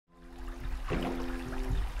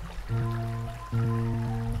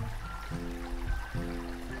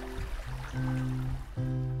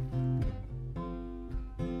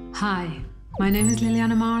Hi, my name is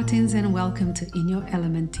Liliana Martins and welcome to In Your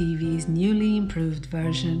Element TV's newly improved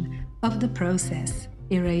version of the process,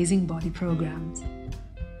 Erasing Body Programs.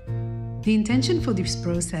 The intention for this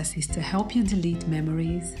process is to help you delete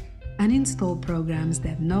memories, uninstall programs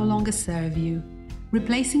that no longer serve you,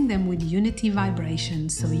 replacing them with unity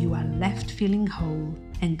vibrations so you are left feeling whole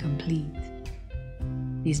and complete.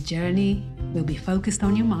 This journey will be focused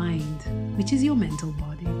on your mind, which is your mental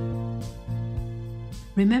body.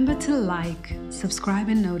 Remember to like, subscribe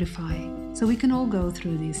and notify so we can all go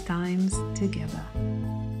through these times together.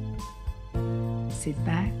 Sit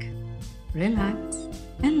back, relax,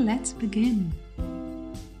 and let's begin.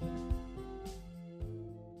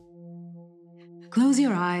 Close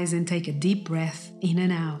your eyes and take a deep breath in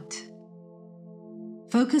and out.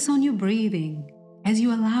 Focus on your breathing as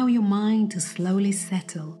you allow your mind to slowly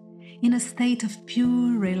settle in a state of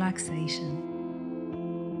pure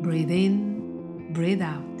relaxation. Breathe in. Breathe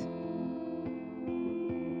out.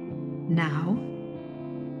 Now,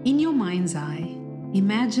 in your mind's eye,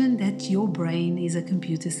 imagine that your brain is a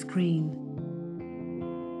computer screen.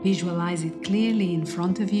 Visualize it clearly in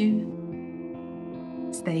front of you.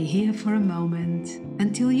 Stay here for a moment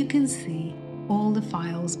until you can see all the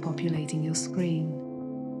files populating your screen.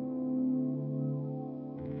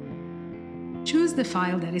 Choose the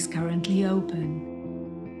file that is currently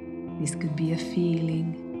open. This could be a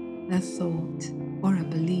feeling, a thought, or a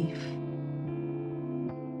belief.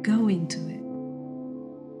 Go into it.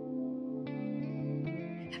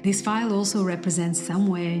 This file also represents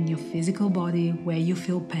somewhere in your physical body where you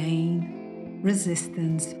feel pain,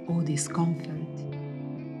 resistance, or discomfort.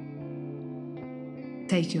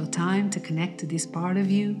 Take your time to connect to this part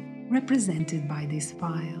of you represented by this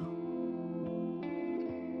file.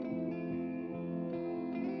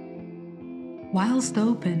 Whilst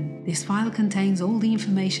open, this file contains all the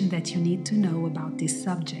information that you need to know about this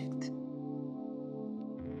subject.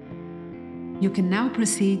 You can now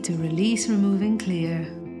proceed to release, remove and clear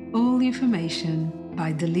all the information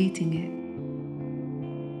by deleting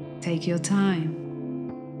it. Take your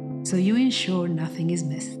time so you ensure nothing is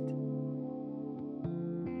missed.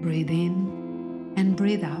 Breathe in and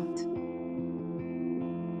breathe out.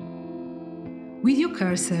 With your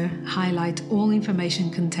cursor, highlight all information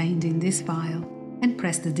contained in this file and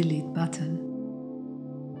press the delete button.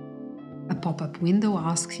 A pop-up window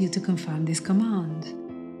asks you to confirm this command,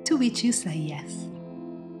 to which you say yes.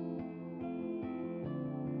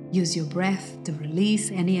 Use your breath to release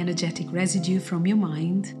any energetic residue from your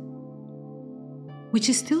mind, which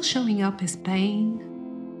is still showing up as pain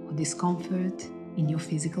or discomfort in your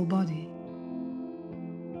physical body.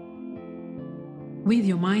 With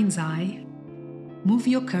your mind's eye, move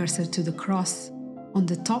your cursor to the cross on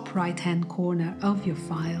the top right-hand corner of your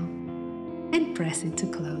file and press it to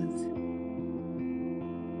close.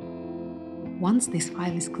 Once this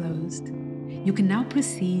file is closed, you can now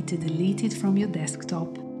proceed to delete it from your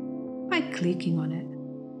desktop by clicking on it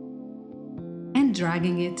and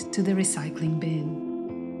dragging it to the recycling bin.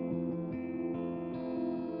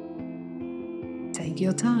 Take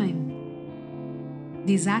your time.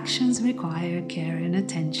 These actions require care and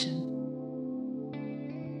attention.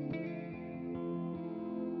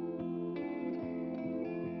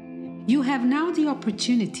 You have now the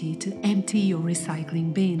opportunity to empty your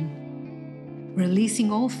recycling bin,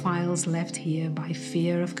 releasing all files left here by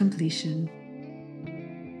fear of completion,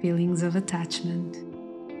 feelings of attachment,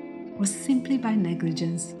 or simply by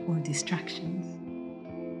negligence or distractions.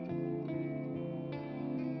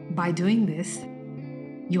 By doing this,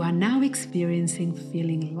 you are now experiencing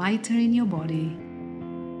feeling lighter in your body.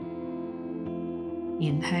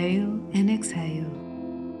 Inhale and exhale,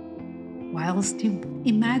 whilst you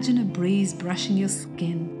imagine a breeze brushing your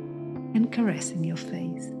skin and caressing your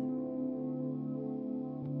face.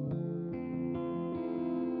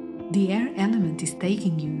 The air element is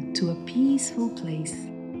taking you to a peaceful place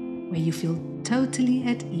where you feel totally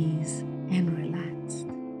at ease and relaxed.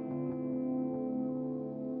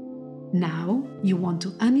 Now you want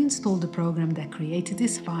to uninstall the program that created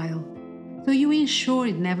this file, so you ensure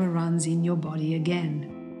it never runs in your body again.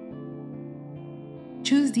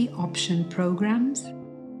 Choose the option Programs,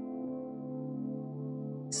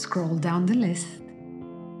 scroll down the list,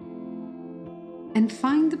 and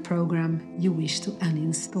find the program you wish to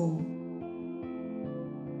uninstall.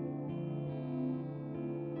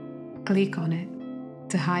 Click on it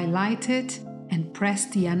to highlight it and press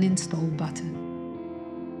the uninstall button.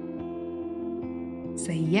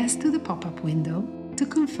 Say yes to the pop-up window to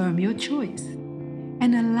confirm your choice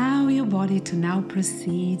and allow your body to now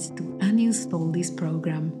proceed to uninstall this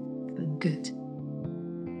program for good.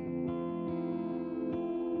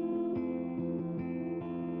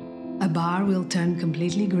 bar will turn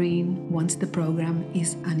completely green once the program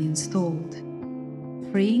is uninstalled,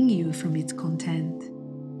 freeing you from its content.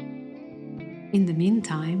 In the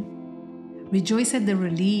meantime, rejoice at the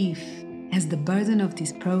relief as the burden of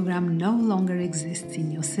this program no longer exists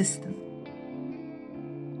in your system.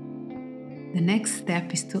 The next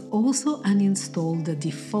step is to also uninstall the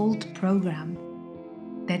default program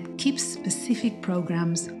that keeps specific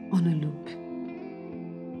programs on a loop.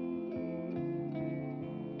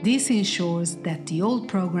 This ensures that the old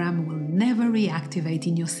program will never reactivate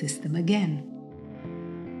in your system again.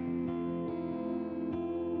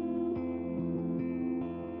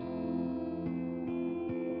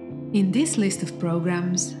 In this list of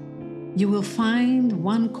programs, you will find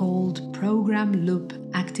one called Program Loop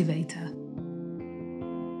Activator.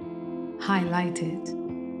 Highlight it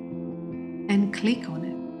and click on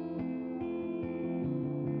it.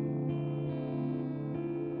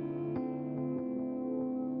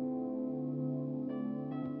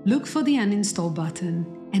 Look for the uninstall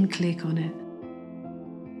button and click on it.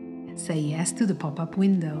 Say yes to the pop-up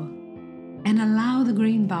window and allow the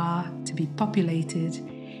green bar to be populated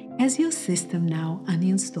as your system now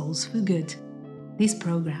uninstalls for good this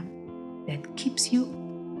program that keeps you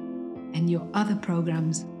and your other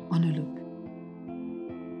programs on a loop.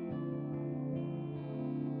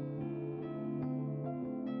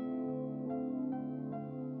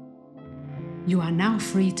 You are now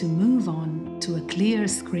free to move on to a clear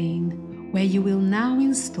screen where you will now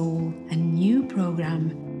install a new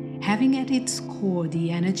program having at its core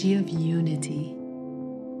the energy of unity.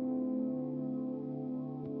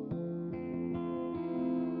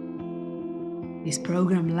 This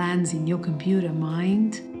program lands in your computer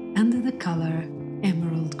mind under the color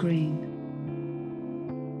emerald green.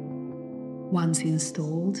 Once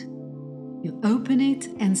installed, you open it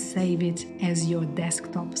and save it as your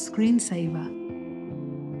desktop screensaver.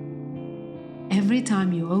 Every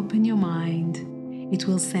time you open your mind, it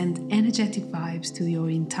will send energetic vibes to your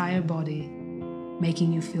entire body,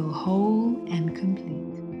 making you feel whole and complete.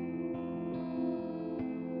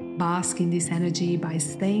 Bask in this energy by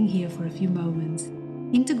staying here for a few moments,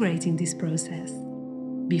 integrating this process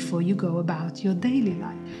before you go about your daily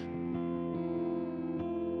life.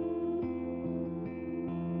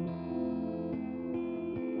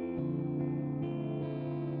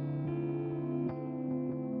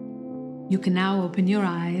 You can now open your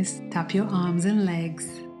eyes, tap your arms and legs,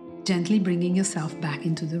 gently bringing yourself back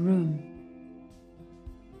into the room.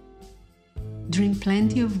 Drink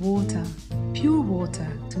plenty of water, pure water,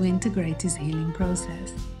 to integrate this healing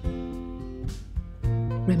process.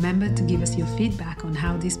 Remember to give us your feedback on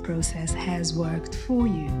how this process has worked for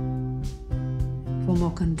you. For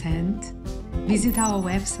more content, visit our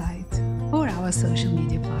website or our social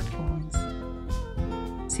media platforms.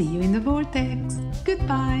 See you in the vortex.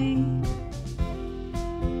 Goodbye.